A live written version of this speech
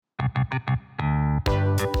Ladies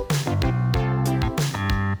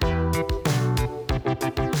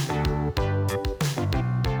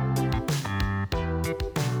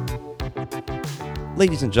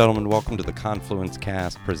and gentlemen, welcome to the Confluence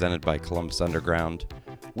Cast presented by Columbus Underground.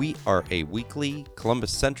 We are a weekly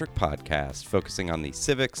Columbus-centric podcast focusing on the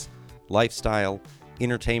civics, lifestyle,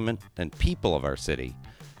 entertainment, and people of our city.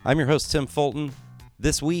 I'm your host, Tim Fulton.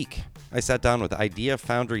 This week, I sat down with Idea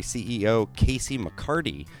Foundry CEO Casey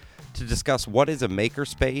McCarty to discuss what is a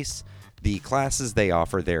makerspace, the classes they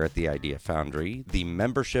offer there at the Idea Foundry, the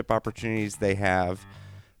membership opportunities they have,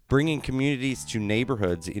 bringing communities to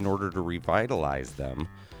neighborhoods in order to revitalize them,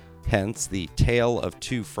 hence the tale of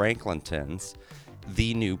two Franklintons,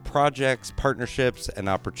 the new projects, partnerships, and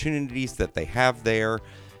opportunities that they have there,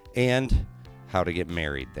 and how to get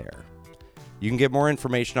married there. You can get more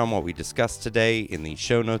information on what we discussed today in the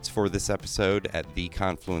show notes for this episode at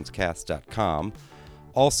theconfluencecast.com.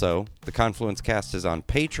 Also, the Confluence Cast is on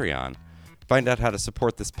Patreon. Find out how to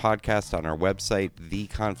support this podcast on our website,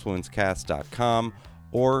 theconfluencecast.com,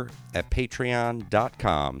 or at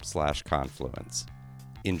patreon.com/confluence.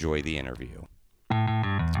 Enjoy the interview.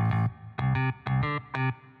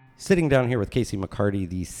 Sitting down here with Casey McCarty,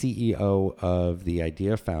 the CEO of the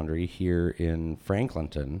Idea Foundry here in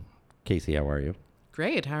Franklinton. Casey, how are you?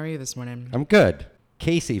 Great. How are you this morning? I'm good.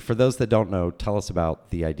 Casey, for those that don't know, tell us about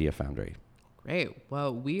the Idea Foundry. Great.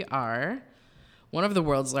 Well, we are one of the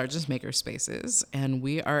world's largest maker spaces, and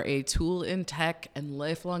we are a tool in tech and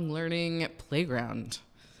lifelong learning playground.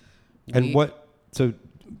 And what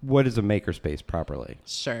is a makerspace properly?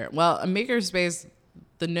 Sure. Well, a makerspace,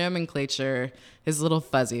 the nomenclature is a little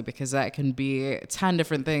fuzzy because that can be 10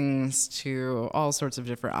 different things to all sorts of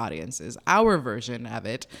different audiences. Our version of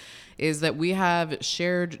it is that we have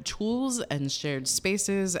shared tools and shared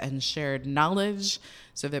spaces and shared knowledge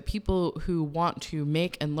so that people who want to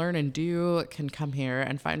make and learn and do can come here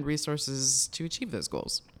and find resources to achieve those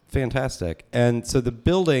goals. Fantastic. And so the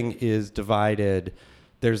building is divided.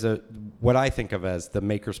 There's what I think of as the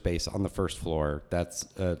makerspace on the first floor. That's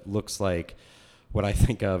looks like what I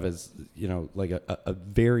think of as, like a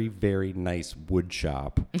very, very nice wood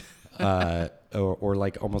shop, or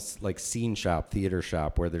like almost like scene shop, theater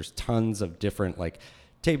shop, where there's tons of different like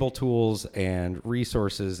table tools and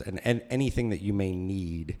resources and anything that you may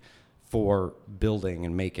need for building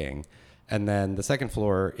and making. And then the second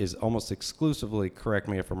floor is almost exclusively, correct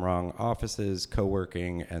me if I'm wrong, offices,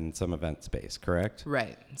 co-working, and some event space, correct?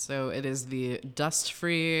 Right. So it is the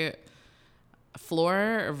dust-free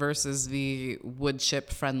floor versus the wood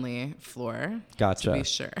chip friendly floor. Gotcha. To be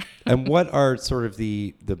sure. And what are sort of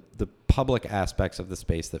the public aspects of the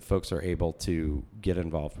space that folks are able to get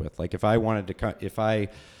involved with? Like if I wanted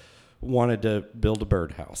to build a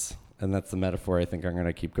birdhouse, and that's the metaphor I think I'm going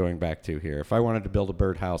to keep going back to here. If I wanted to build a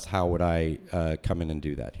birdhouse, how would I come in and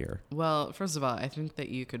do that here? Well, first of all, I think that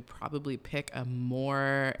you could probably pick a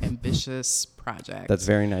more ambitious project. That's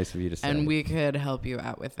very nice of you to say. And we could help you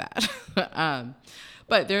out with that.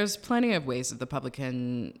 But there's plenty of ways that the public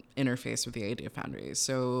can interface with the Idea Foundry.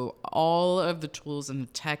 So all of the tools and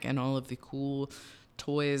the tech and all of the cool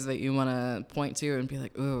toys that you want to point to and be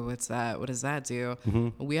like, ooh, what's that? What does that do?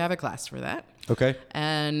 Mm-hmm. We have a class for that. Okay.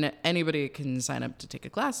 And anybody can sign up to take a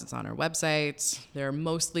class. It's on our website. They're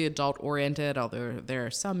mostly adult-oriented, although there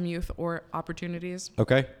are some youth or opportunities.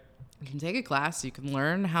 Okay. You can take a class. You can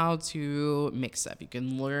learn how to make stuff. You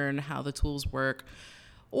can learn how the tools work.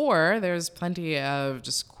 Or there's plenty of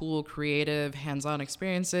just cool, creative, hands-on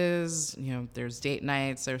experiences. There's date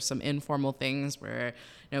nights. There's some informal things where,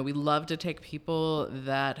 we love to take people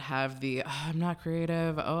that have I'm not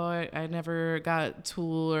creative. I never got a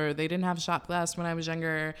tool, or they didn't have a shop class when I was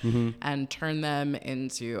younger, mm-hmm. and turn them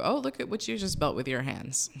into, look at what you just built with your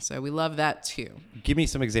hands. So we love that too. Give me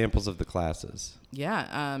some examples of the classes.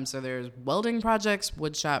 Yeah. So there's welding projects,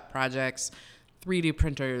 wood shop projects, 3D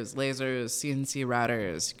printers, lasers, CNC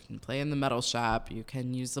routers. You can play in the metal shop. You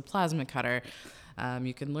can use the plasma cutter.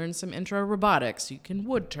 You can learn some intro robotics. You can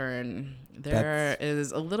wood turn. There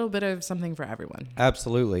is a little bit of something for everyone.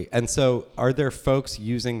 Absolutely. And so are there folks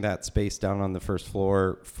using that space down on the first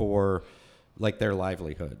floor for like their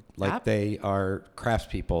livelihood? Like they are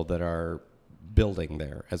craftspeople that are building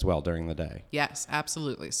there as well during the day? Yes,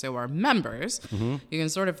 absolutely. So our members, mm-hmm. you can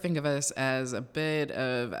sort of think of us as a bit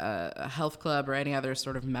of a health club or any other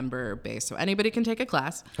sort of member base. So anybody can take a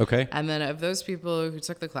class. Okay. And then of those people who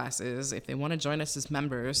took the classes, if they want to join us as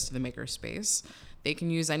members to the makerspace, they can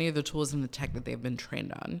use any of the tools and the tech that they've been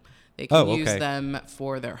trained on. They can use them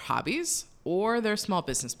for their hobbies or their small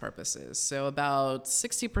business purposes. So about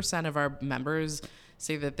 60% of our members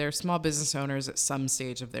say that they're small business owners at some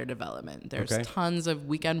stage of their development. There's Okay. tons of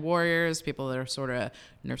weekend warriors, people that are sort of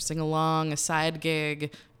nursing along, a side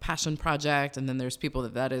gig, passion project, and then there's people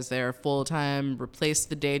that is their full-time, replace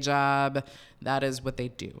the day job. That is what they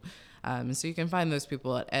do. So you can find those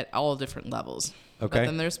people at all different levels. Okay. But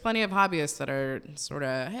then there's plenty of hobbyists that are sort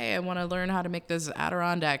of, hey, I want to learn how to make this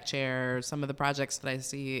Adirondack chair, or some of the projects that I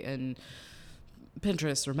see in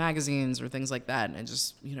Pinterest or magazines or things like that. And I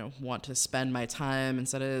just, want to spend my time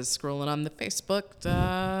instead of scrolling on the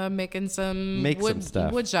Facebook, making some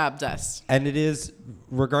stuff. wood job dust. And it is,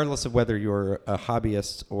 regardless of whether you're a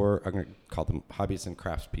hobbyist or I'm going to call them hobbyists and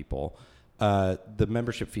craftspeople, the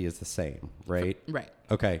membership fee is the same, right? Right.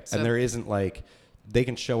 Okay. So, and there isn't like, they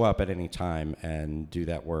can show up at any time and do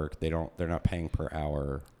that work. They're not paying per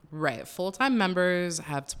hour. Right. Full-time members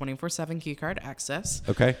have 24/7 keycard access.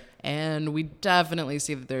 Okay. And we definitely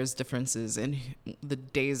see that there's differences in the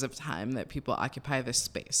days of time that people occupy this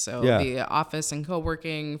space. So the office and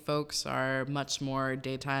co-working folks are much more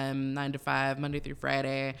daytime, 9 to 5, Monday through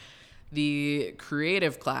Friday. The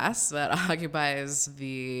creative class that occupies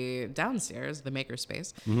the downstairs, the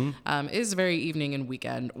makerspace, is very evening and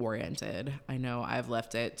weekend oriented. I know I've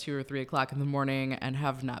left at 2 or 3 o'clock in the morning and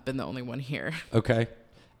have not been the only one here. Okay.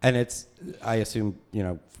 And it's, I assume,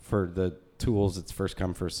 for the tools, it's first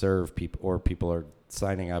come, first serve. People are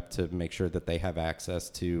signing up to make sure that they have access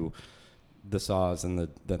to the saws and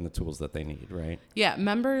the tools that they need, right? Yeah,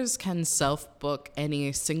 members can self-book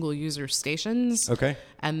any single-user stations. Okay.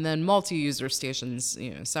 And then multi-user stations,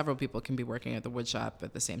 several people can be working at the wood shop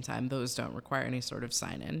at the same time. Those don't require any sort of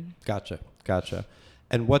sign-in. Gotcha.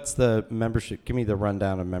 And what's the membership? Give me the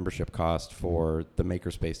rundown of membership cost for the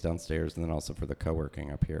makerspace downstairs and then also for the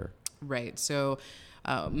co-working up here. Right. So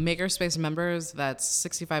makerspace members, that's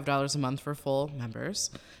 $65 a month for full members.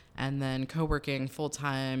 And then co-working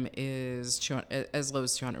full-time is as low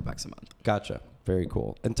as $200 a month. Gotcha. Very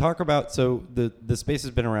cool. And talk about, so the space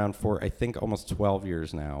has been around for, I think, almost 12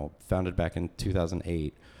 years now, founded back in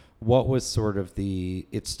 2008. What was sort of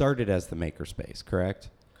it started as the makerspace, correct?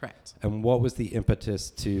 Correct. And what was the impetus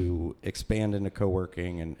to expand into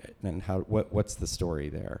co-working and what's the story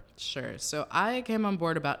there? Sure. So I came on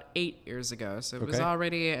board about 8 years ago. So it was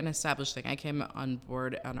already an established thing. I came on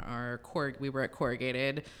board on we were at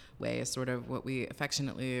Corrugated Way, sort of what we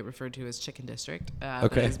affectionately referred to as Chicken District.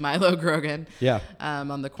 That is Milo Grogan. Yeah.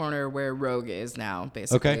 On the corner where Rogue is now,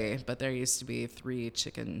 basically. Okay. But there used to be 3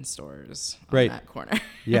 chicken stores on that corner.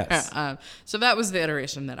 Yes. So that was the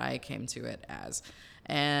iteration that I came to it as.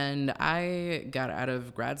 And I got out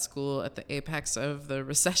of grad school at the apex of the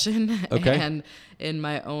recession. Okay. And in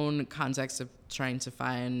my own context of trying to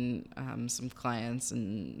find some clients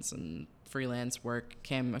and some freelance work,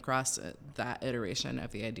 came across that iteration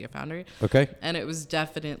of the Idea Foundry. Okay. And it was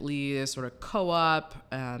definitely a sort of co-op.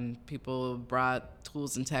 People brought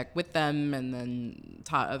tools and tech with them and then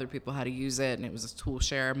taught other people how to use it. And it was a tool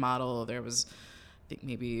share model. There was, I think,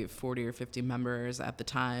 maybe 40 or 50 members at the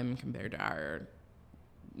time compared to our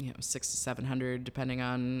 600 to 700, depending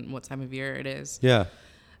on what time of year it is. Yeah.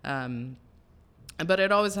 But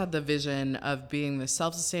it always had the vision of being the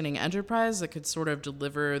self-sustaining enterprise that could sort of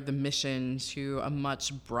deliver the mission to a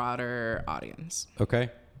much broader audience. Okay.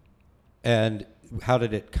 And how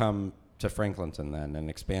did it come to Franklinton then and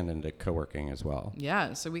expand into co-working as well?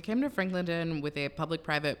 Yeah. So we came to Franklinton with a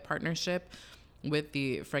public-private partnership with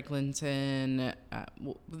the Franklinton,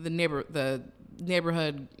 the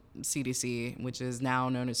neighborhood CDC, which is now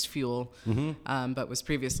known as Fuel, but was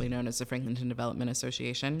previously known as the Franklinton Development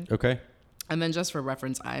Association. Okay. And then just for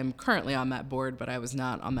reference, I am currently on that board, but I was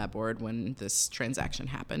not on that board when this transaction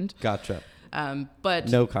happened. Gotcha. But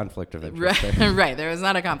no conflict of interest. Right. There was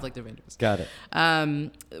not a conflict of interest. Got it.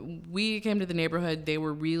 We came to the neighborhood.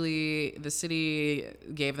 The city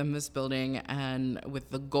gave them this building and with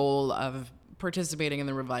the goal of participating in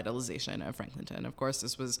the revitalization of Franklinton. Of course,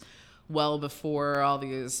 this was well before all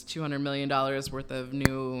these $200 million worth of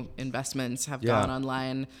new investments have gone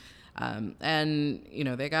online. And,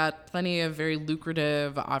 they got plenty of very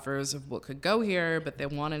lucrative offers of what could go here, but they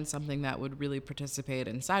wanted something that would really participate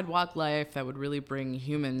in sidewalk life, that would really bring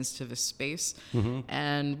humans to the space.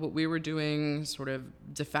 And what we were doing, sort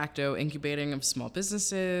of de facto incubating of small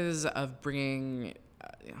businesses, of bringing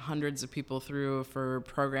hundreds of people through for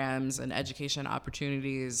programs and education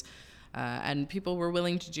opportunities. And people were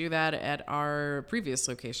willing to do that at our previous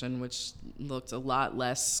location, which looked a lot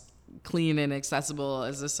less clean and accessible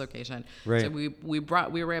as this location. Right. So we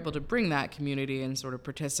were able to bring that community and sort of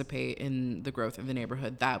participate in the growth of the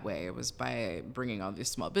neighborhood that way. It was by bringing all these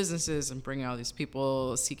small businesses and bringing all these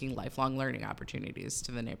people seeking lifelong learning opportunities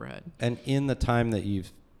to the neighborhood. And in the time that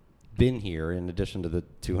you've been here, in addition to the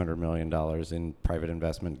 $200 million in private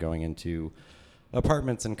investment going into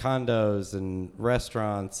apartments and condos and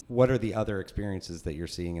restaurants, what are the other experiences that you're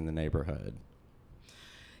seeing in the neighborhood?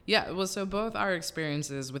 Yeah, well, so both our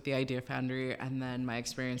experiences with the Idea Foundry and then my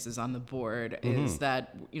experiences on the board is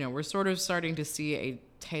that, we're sort of starting to see a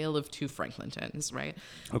tale of two Franklintons, right?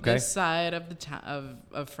 Okay. This side of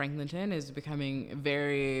of Franklinton is becoming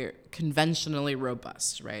very conventionally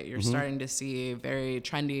robust, right? You're starting to see very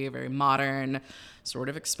trendy, very modern, sort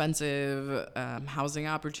of expensive housing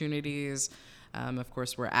opportunities. Of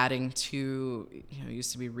course, we're adding to, it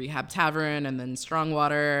used to be Rehab Tavern and then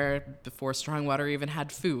Strongwater before Strongwater even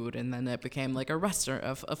had food. And then it became like a restaurant,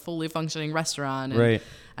 a fully functioning restaurant. And, Right.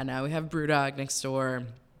 And now we have Brewdog next door.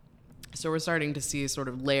 So we're starting to see sort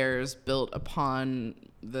of layers built upon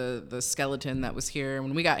the skeleton that was here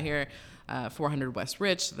when we got here. 400 West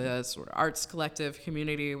Rich, the sort of arts collective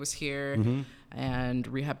community was here, and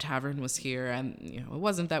Rehab Tavern was here. And, it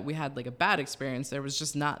wasn't that we had like a bad experience. There was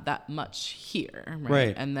just not that much here.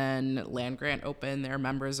 Right. And then Land Grant opened. They're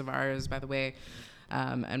members of ours, by the way.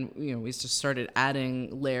 And, we just started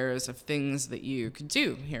adding layers of things that you could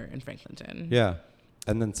do here in Franklinton. Yeah.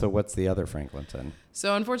 And then, so what's the other Franklinton?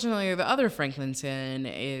 So unfortunately, the other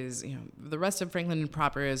Franklinton is, the rest of Franklinton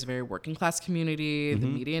proper is a very working class community. The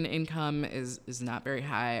median income is not very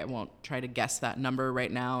high. I won't try to guess that number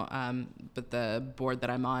right now. But the board that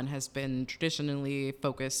I'm on has been traditionally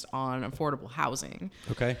focused on affordable housing.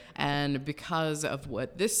 Okay. And because of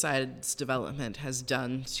what this side's development has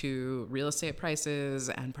done to real estate prices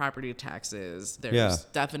and property taxes, there's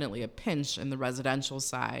definitely a pinch in the residential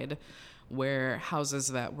side, where houses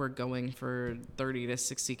that were going for 30 to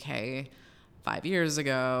 60K 5 years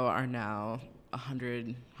ago are now 100,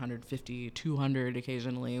 150, 200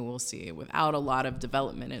 occasionally, we'll see, without a lot of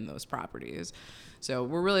development in those properties. So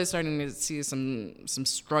we're really starting to see some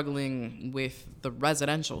struggling with the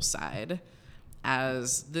residential side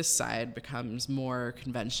as this side becomes more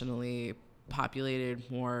conventionally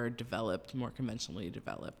populated, more developed, more conventionally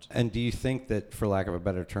developed. And do you think that, for lack of a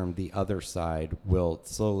better term, the other side will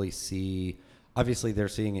slowly see, obviously they're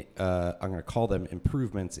seeing, I'm going to call them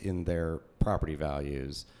improvements in their property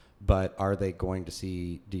values, but are they going to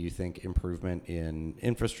see, do you think, improvement in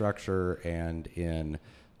infrastructure and in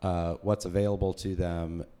what's available to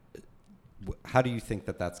them? How do you think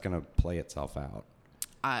that that's going to play itself out?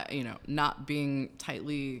 Not being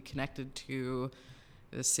tightly connected to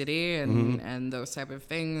the city and those type of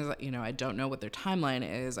things, I don't know what their timeline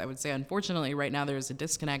is. I would say, unfortunately, right now there's a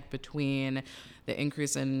disconnect between the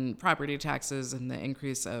increase in property taxes and the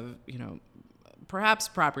increase of, perhaps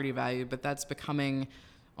property value, but that's becoming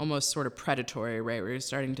almost sort of predatory, right? We're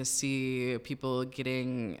starting to see people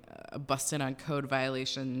getting busted on code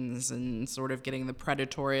violations and sort of getting the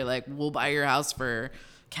predatory, like, we'll buy your house for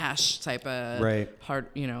cash type of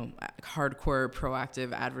hardcore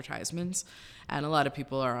proactive advertisements. And a lot of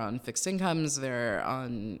people are on fixed incomes. They're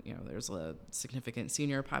on, there's a significant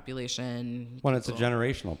senior population. Well, it's a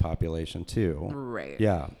generational population too. Right.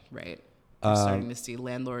 Yeah. Right. We're starting to see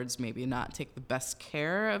landlords maybe not take the best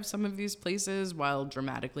care of some of these places while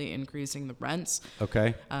dramatically increasing the rents.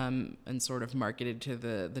 Okay. And sort of marketed to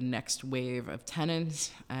the next wave of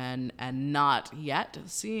tenants, and not yet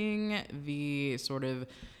seeing the sort of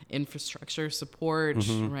infrastructure support.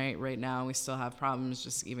 Right now we still have problems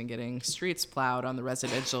just even getting streets plowed on the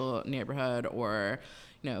residential neighborhood, or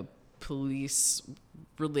police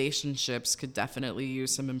relationships could definitely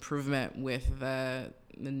use some improvement with the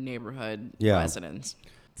neighborhood residents.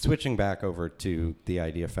 Switching back over to the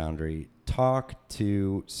Idea Foundry, talk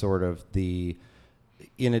to sort of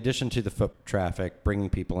in addition to the foot traffic, bringing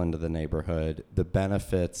people into the neighborhood, the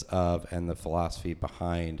benefits of and the philosophy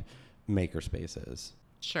behind makerspaces.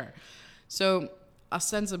 Sure. So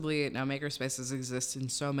ostensibly, now makerspaces exist in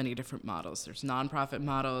so many different models. There's nonprofit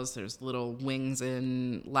models, there's little wings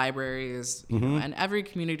in libraries, and every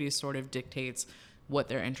community sort of dictates what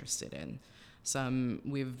they're interested in. Some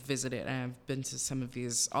we've visited, and I've been to some of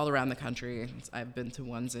these all around the country. I've been to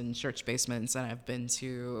ones in church basements, and I've been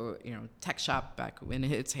to, Tech Shop back in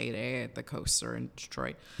its heyday at the Coast or in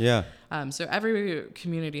Detroit. Yeah. So every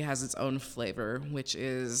community has its own flavor, which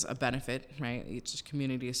is a benefit, right? Each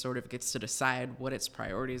community sort of gets to decide what its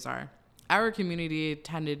priorities are. Our community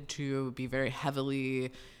tended to be very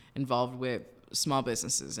heavily involved with small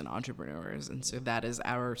businesses and entrepreneurs, and so that is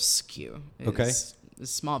our skew. Is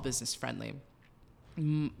small business friendly.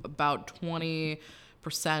 About 20%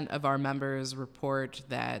 of our members report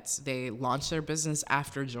that they launch their business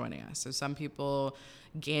after joining us. So some people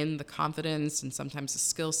gain the confidence and sometimes the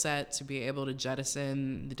skill set to be able to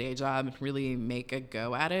jettison the day job and really make a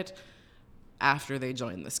go at it after they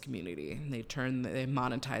join this community. They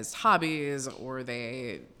monetized hobbies, or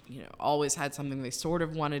they always had something they sort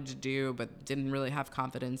of wanted to do but didn't really have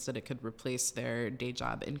confidence that it could replace their day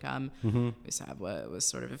job income. We used to have what was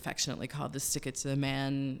sort of affectionately called the stick it to the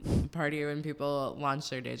man party when people launch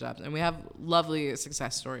their day jobs. And we have lovely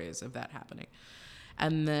success stories of that happening.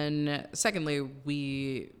 And then secondly,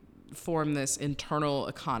 we form this internal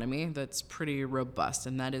economy that's pretty robust,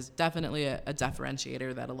 and that is definitely a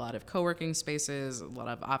differentiator that a lot of co-working spaces, a lot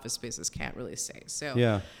of office spaces can't really say.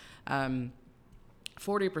 So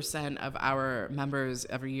 40% of our members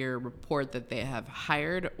every year report that they have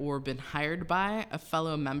hired or been hired by a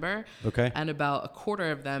fellow member. Okay. And about a quarter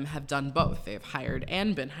of them have done both. They've hired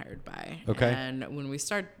and been hired by. Okay. And when we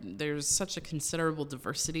start, there's such a considerable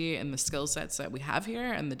diversity in the skill sets that we have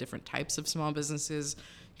here and the different types of small businesses.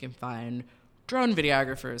 You can find drone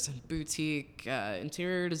videographers and boutique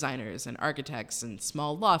interior designers and architects and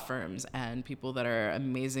small law firms and people that are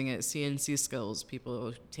amazing at CNC skills, people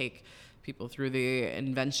who take people through the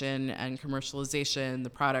invention and commercialization, the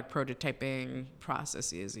product prototyping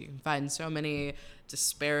processes. You can find so many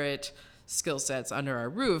disparate skill sets under our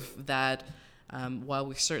roof that while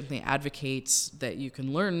we certainly advocate that you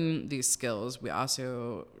can learn these skills, we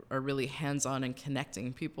also are really hands-on in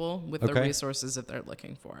connecting people with the resources that they're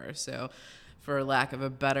looking for. So for lack of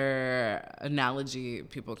a better analogy,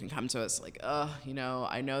 people can come to us like,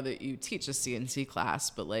 I know that you teach a CNC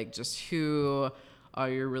class, but like just who are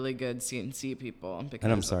your really good CNC people? Because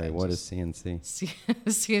and I'm sorry, what is CNC?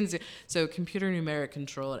 CNC, so computer numeric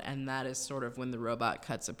control, and that is sort of when the robot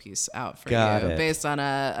cuts a piece out for Got you it. based on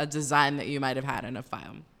a design that you might have had in a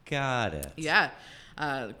file. Got it. Yeah,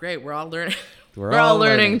 great. We're all learning. We're all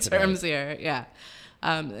learning terms here. Yeah.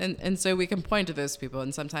 And so we can point to those people,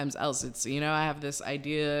 and sometimes else it's, I have this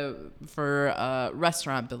idea for a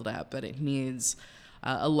restaurant build out, but it needs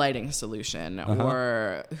a lighting solution,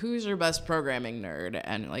 or who's your best programming nerd?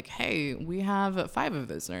 And like, hey, we have 5 of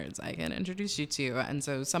those nerds I can introduce you to. And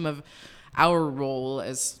so some of our role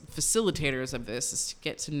as facilitators of this is to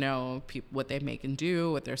get to know people, what they make and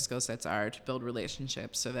do, what their skill sets are, to build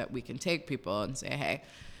relationships so that we can take people and say, hey,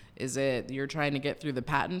 is it you're trying to get through the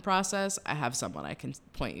patent process? I have someone I can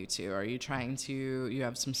point you to. Are you you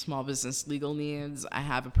have some small business legal needs? I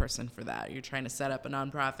have a person for that. You're trying to set up a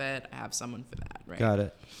nonprofit? I have someone for that, right? Got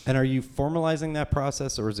it. And are you formalizing that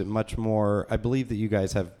process, or is it much more, I believe that you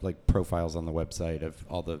guys have like profiles on the website of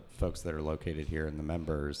all the folks that are located here and the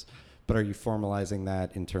members, but are you formalizing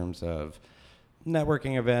that in terms of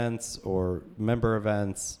networking events or member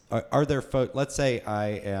events? Are there let's say I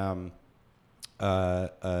am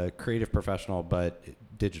a creative professional, but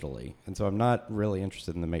digitally. And so I'm not really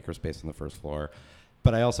interested in the makerspace on the first floor,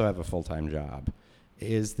 but I also have a full-time job.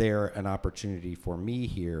 Is there an opportunity for me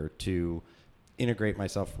here to integrate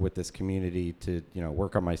myself with this community to,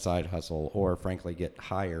 work on my side hustle, or frankly get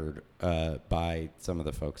hired by some of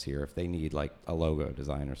the folks here if they need like a logo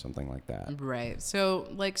design or something like that? Right. So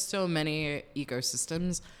like so many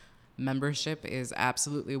ecosystems, membership is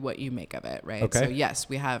absolutely what you make of it, right? Okay. So yes,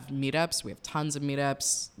 we have meetups. We have tons of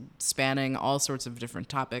meetups spanning all sorts of different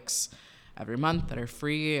topics every month that are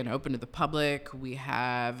free and open to the public. We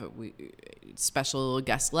have special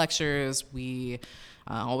guest lectures. We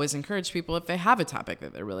always encourage people, if they have a topic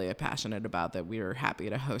that they're really passionate about, that we are happy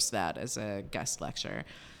to host that as a guest lecture.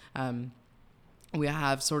 We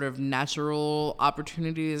have sort of natural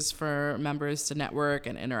opportunities for members to network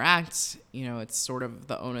and interact. It's sort of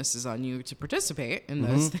the onus is on you to participate in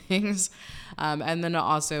those things. And then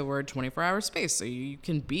also we're a 24-hour space, so you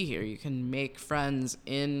can be here. You can make friends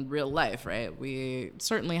in real life, right? We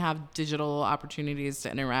certainly have digital opportunities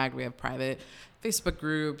to interact. We have private Facebook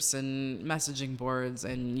groups and messaging boards,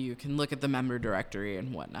 and you can look at the member directory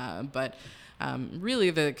and whatnot. But really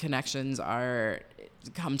the connections are,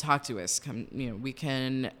 come talk to us. We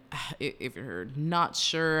can, if you're not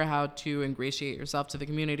sure how to ingratiate yourself to the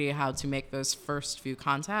community, how to make those first few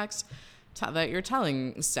contacts, that you're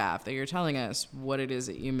telling staff, that you're telling us what it is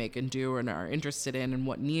that you make and do and are interested in, and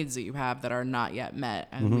what needs that you have that are not yet met.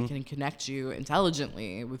 And we can connect you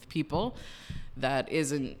intelligently with people that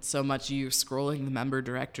isn't so much you scrolling the member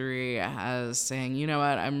directory as saying, you know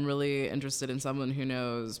what, I'm really interested in someone who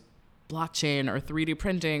knows blockchain or 3D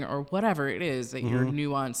printing or whatever it is that your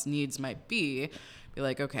nuanced needs might be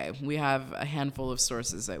like, okay, we have a handful of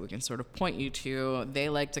sources that we can sort of point you to. They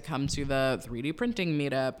like to come to the 3D printing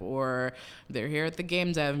meetup, or they're here at the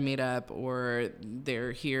game dev meetup, or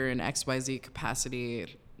they're here in XYZ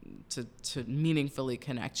capacity to meaningfully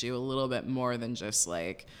connect you a little bit more than just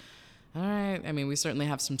like, all right. I mean, we certainly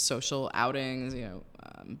have some social outings,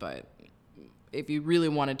 but if you really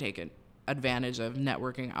want to take it advantage of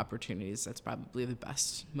networking opportunities. That's probably the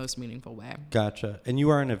best, most meaningful way. Gotcha. And you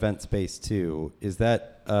are an event space too. Is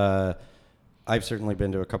that, I've certainly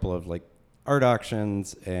been to a couple of like art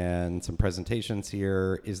auctions and some presentations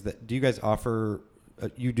here. Do you guys offer,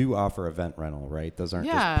 you do offer event rental, right? Those aren't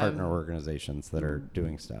just partner organizations that are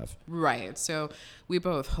doing stuff. Right. So we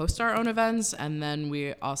both host our own events, and then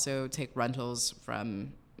we also take rentals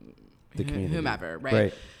from The community. whomever,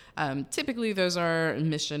 right? Typically, those are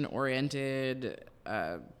mission-oriented,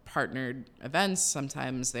 partnered events.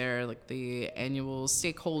 Sometimes they're like the annual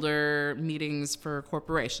stakeholder meetings for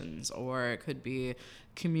corporations, or it could be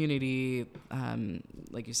community,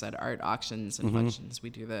 like you said, art auctions and functions.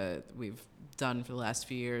 We've done for the last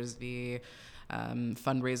few years the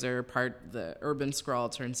fundraiser part. The urban scroll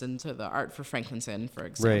turns into the art for Franklinton, for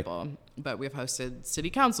example. Right. But we've hosted city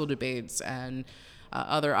council debates and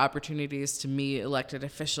other opportunities to meet elected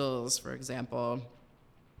officials, for example.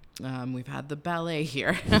 We've had the ballet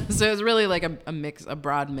here. So it's really like a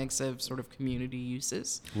broad mix of sort of community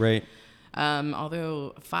uses. Right.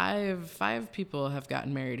 Although five people have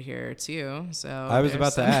gotten married here too. So I was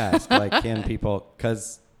about to ask, like, can people,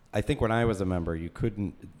 because I think when I was a member, you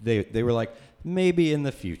couldn't, they were like, maybe in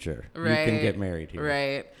the future you can get married here.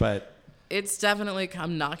 Right. But it's definitely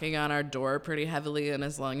come knocking on our door pretty heavily, and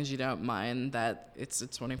as long as you don't mind that it's a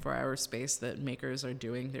 24-hour space that makers are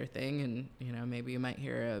doing their thing, and maybe you might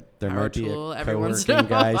hear a power tool every once in a while.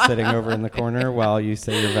 There might be a co-working guy sitting over in the corner while you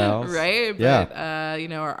say your vows. Right? Yeah.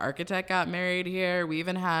 But, our architect got married here. We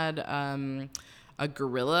even had a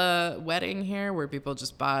guerrilla wedding here where people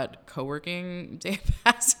just bought co-working day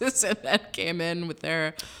passes and then came in with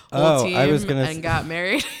their whole team and got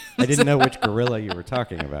married. I didn't know which gorilla you were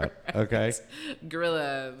talking about. Okay.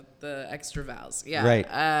 Gorilla, the extra vowels. Yeah.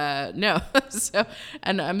 Right. No.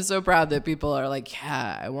 And I'm so proud that people are like,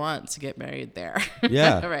 yeah, I want to get married there.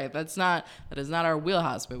 Yeah. Right. That is not our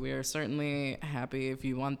wheelhouse, but we are certainly happy if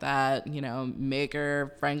you want that,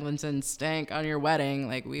 maker Franklinton stank on your wedding.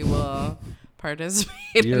 Like, we will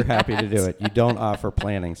participate. You're happy to do it. You don't offer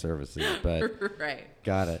planning services, but right.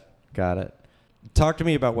 Got it. Talk to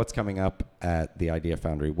me about what's coming up at the Idea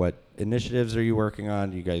Foundry. What initiatives are you working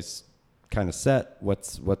on? You guys kind of set?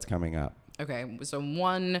 What's coming up? Okay, so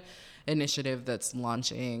one initiative that's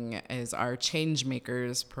launching is our Change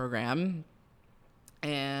Makers program.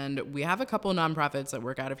 And we have a couple of nonprofits that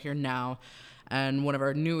work out of here now. And one of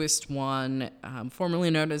our newest one, formerly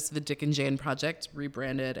known as the Dick and Jane Project,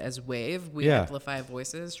 rebranded as WAVE. We Amplify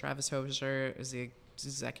Voices. Travis Hosier is the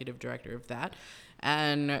executive director of that.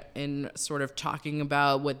 And in sort of talking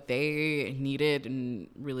about what they needed and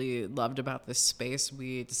really loved about this space,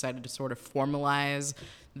 we decided to sort of formalize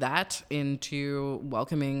that into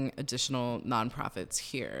welcoming additional nonprofits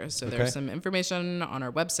here. So there's some information on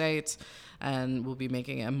our website, and we'll be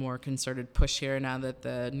making a more concerted push here now that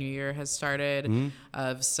the new year has started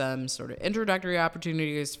of some sort of introductory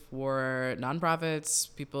opportunities for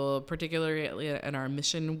nonprofits, people particularly in our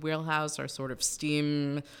mission wheelhouse, our sort of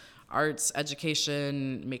STEAM, arts,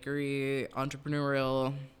 education, makery,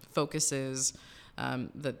 entrepreneurial focuses,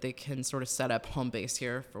 that they can sort of set up home base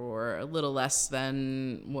here for a little less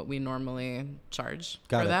than what we normally charge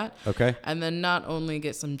for that. Okay. And then not only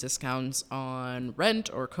get some discounts on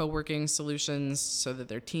rent or co-working solutions so that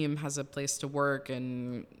their team has a place to work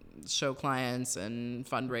and show clients and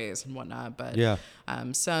fundraise and whatnot, but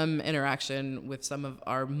some interaction with some of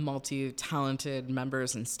our multi-talented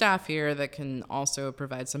members and staff here that can also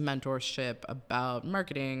provide some mentorship about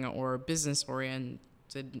marketing or business-oriented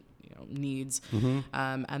needs,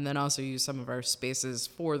 and then also use some of our spaces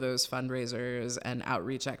for those fundraisers and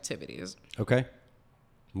outreach activities. Okay.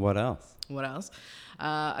 What else?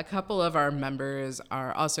 A couple of our members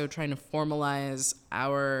are also trying to formalize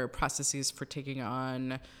our processes for taking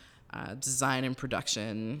on design and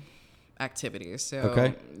production activities.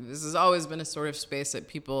 So this has always been a sort of space that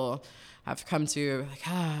people have come to,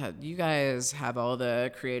 like, you guys have all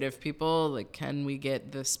the creative people, like, can we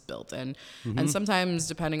get this built? And sometimes,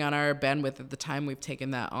 depending on our bandwidth at the time, we've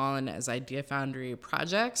taken that on as Idea Foundry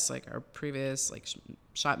projects. Like our previous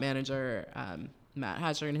shop manager, Matt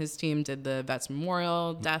Hatcher and his team did the Vets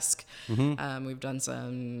Memorial desk. We've done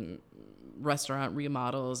some restaurant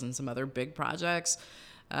remodels and some other big projects.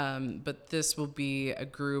 But this will be a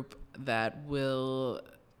group that will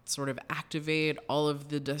sort of activate all of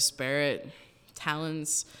the disparate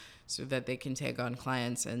talents so that they can take on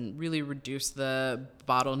clients and really reduce the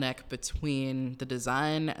bottleneck between the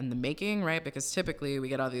design and the making, right? Because typically we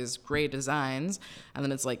get all these great designs and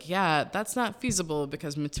then it's like, that's not feasible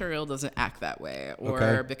because material doesn't act that way,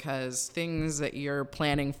 or because things that you're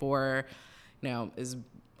planning for, is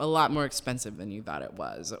a lot more expensive than you thought it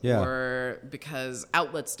was. Yeah. Or because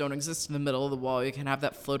outlets don't exist in the middle of the wall, you can have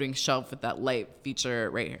that floating shelf with that light feature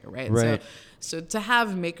right here, right? Right. So to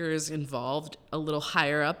have makers involved a little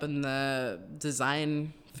higher up in the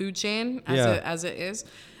design food chain as it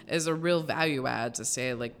is a real value add to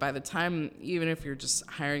say, like, by the time, even if you're just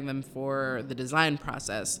hiring them for the design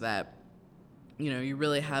process, that, you know, you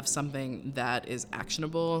really have something that is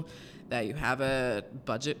actionable, that you have a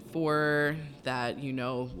budget for, that you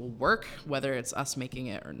know will work, whether it's us making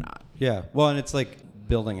it or not. Yeah. Well, and it's like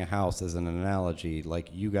building a house as an analogy. Like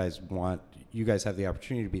you guys have the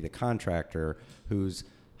opportunity to be the contractor who's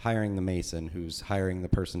hiring the mason, who's hiring the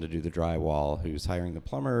person to do the drywall, who's hiring the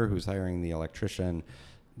plumber, who's hiring the electrician.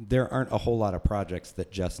 There aren't a whole lot of projects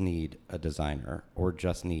that just need a designer or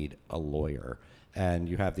just need a lawyer. And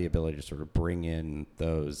you have the ability to sort of bring in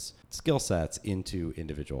those skill sets into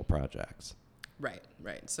individual projects. Right.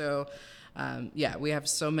 So, we have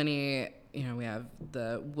so many, you know, we have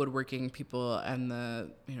the woodworking people and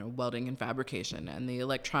the, you know, welding and fabrication and the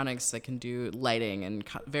electronics that can do lighting and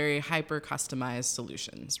very hyper customized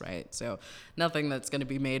solutions, right? So nothing that's going to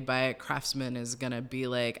be made by a craftsman is going to be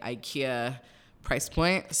like IKEA price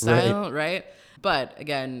point style, right? But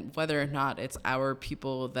again, whether or not it's our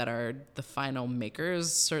people that are the final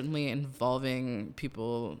makers, certainly involving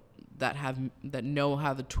people that know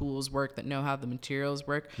how the tools work, that know how the materials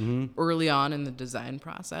work early on in the design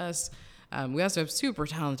process. We also have super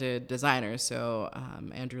talented designers. So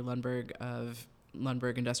Andrew Lundberg of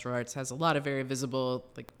Lundberg Industrial Arts has a lot of very visible,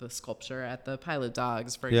 like the sculpture at the Pilot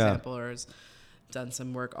Dogs, for example, or has done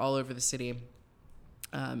some work all over the city.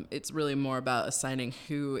 It's really more about assigning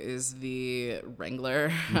who is the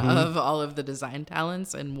wrangler of all of the design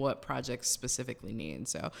talents and what projects specifically need.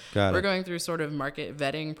 So we're going through sort of market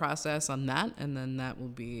vetting process on that, and then that will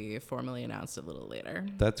be formally announced a little later.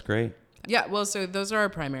 That's great. Yeah, well, so those are our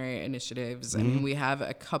primary initiatives, and we have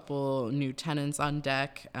a couple new tenants on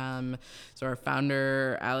deck. So our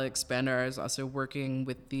founder, Alex Bandar, is also working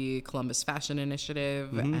with the Columbus Fashion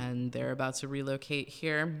Initiative, and they're about to relocate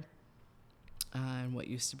here. In what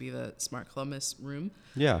used to be the Smart Columbus room.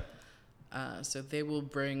 Yeah. So they will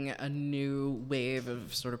bring a new wave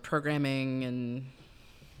of sort of programming and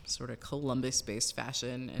sort of Columbus-based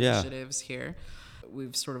fashion initiatives here.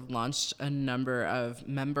 We've sort of launched a number of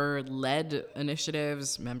member-led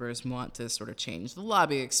initiatives. Members want to sort of change the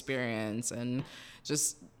lobby experience, and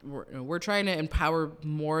just we're trying to empower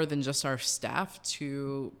more than just our staff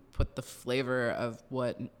to put the flavor of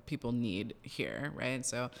what people need here, right?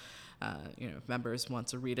 So if members want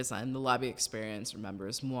to redesign the lobby experience, or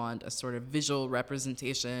members want a sort of visual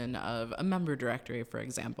representation of a member directory, for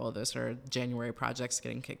example, those are January projects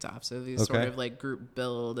getting kicked off. So these sort of like group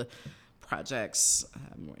build projects,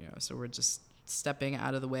 so we're just stepping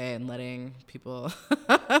out of the way and letting people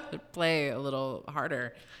play a little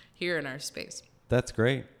harder here in our space. That's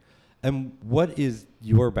great. And what is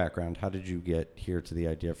your background? How did you get here to the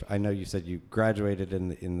idea? I know you said you graduated in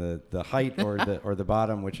the height or the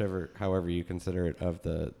bottom, however you consider it, of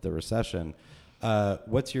the recession.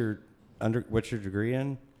 What's your degree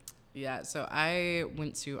in? Yeah, so I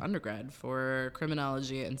went to undergrad for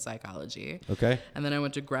criminology and psychology. Okay. And then I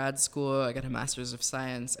went to grad school. I got a master's of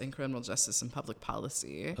science in criminal justice and public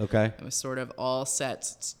policy. Okay. I was sort of all set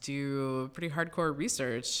to do pretty hardcore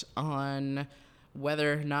research on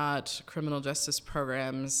whether or not criminal justice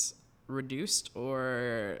programs reduced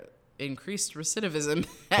or increased recidivism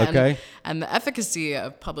and the efficacy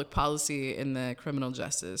of public policy in the criminal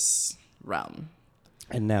justice realm.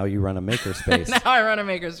 And now you run a makerspace. Now I run a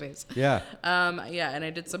makerspace. Yeah. And I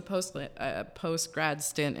did some post-grad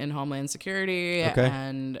stint in Homeland Security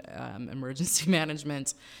and emergency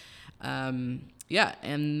management. And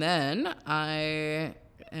then I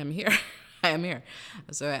am here.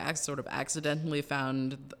 So I sort of accidentally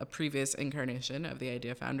found a previous incarnation of the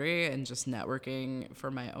Idea Foundry and just networking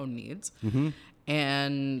for my own needs. Mm-hmm.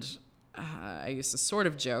 And I used to sort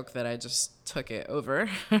of joke that I just took it over.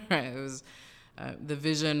 It was the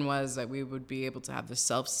vision was that we would be able to have this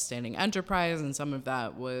self-sustaining enterprise, and some of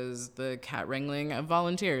that was the cat wrangling of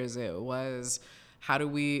volunteers. It was, how do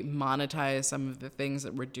we monetize some of the things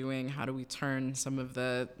that we're doing? How do we turn some of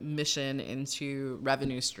the mission into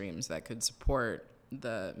revenue streams that could support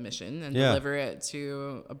the mission and deliver it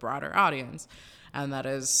to a broader audience? And that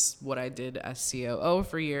is what I did as COO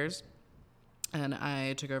for years. And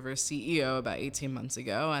I took over as CEO about 18 months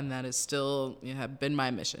ago, and that is still been my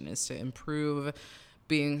mission, is to improve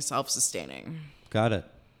being self-sustaining. Got it.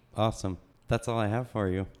 Awesome. That's all I have for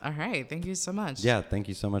you. All right. Thank you so much. Yeah, thank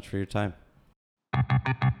you so much for your time.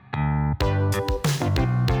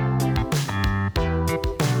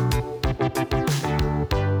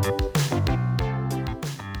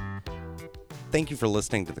 Thank you for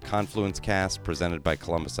listening to the Confluence Cast presented by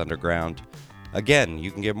Columbus Underground. Again, you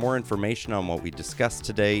can get more information on what we discussed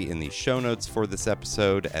today in the show notes for this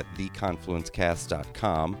episode at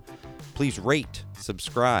theconfluencecast.com. Please rate,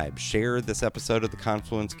 subscribe, share this episode of the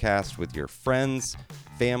Confluence Cast with your friends,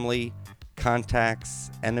 family, contacts,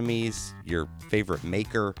 enemies, your favorite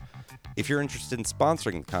maker. If you're interested in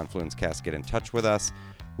sponsoring the Confluence Cast, get in touch with us.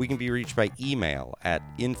 We can be reached by email at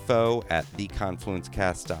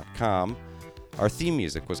info@theconfluencecast.com. Our theme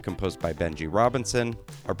music was composed by Benji Robinson.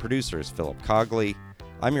 Our producer is Philip Cogley.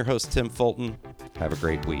 I'm your host, Tim Fulton. Have a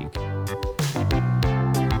great week.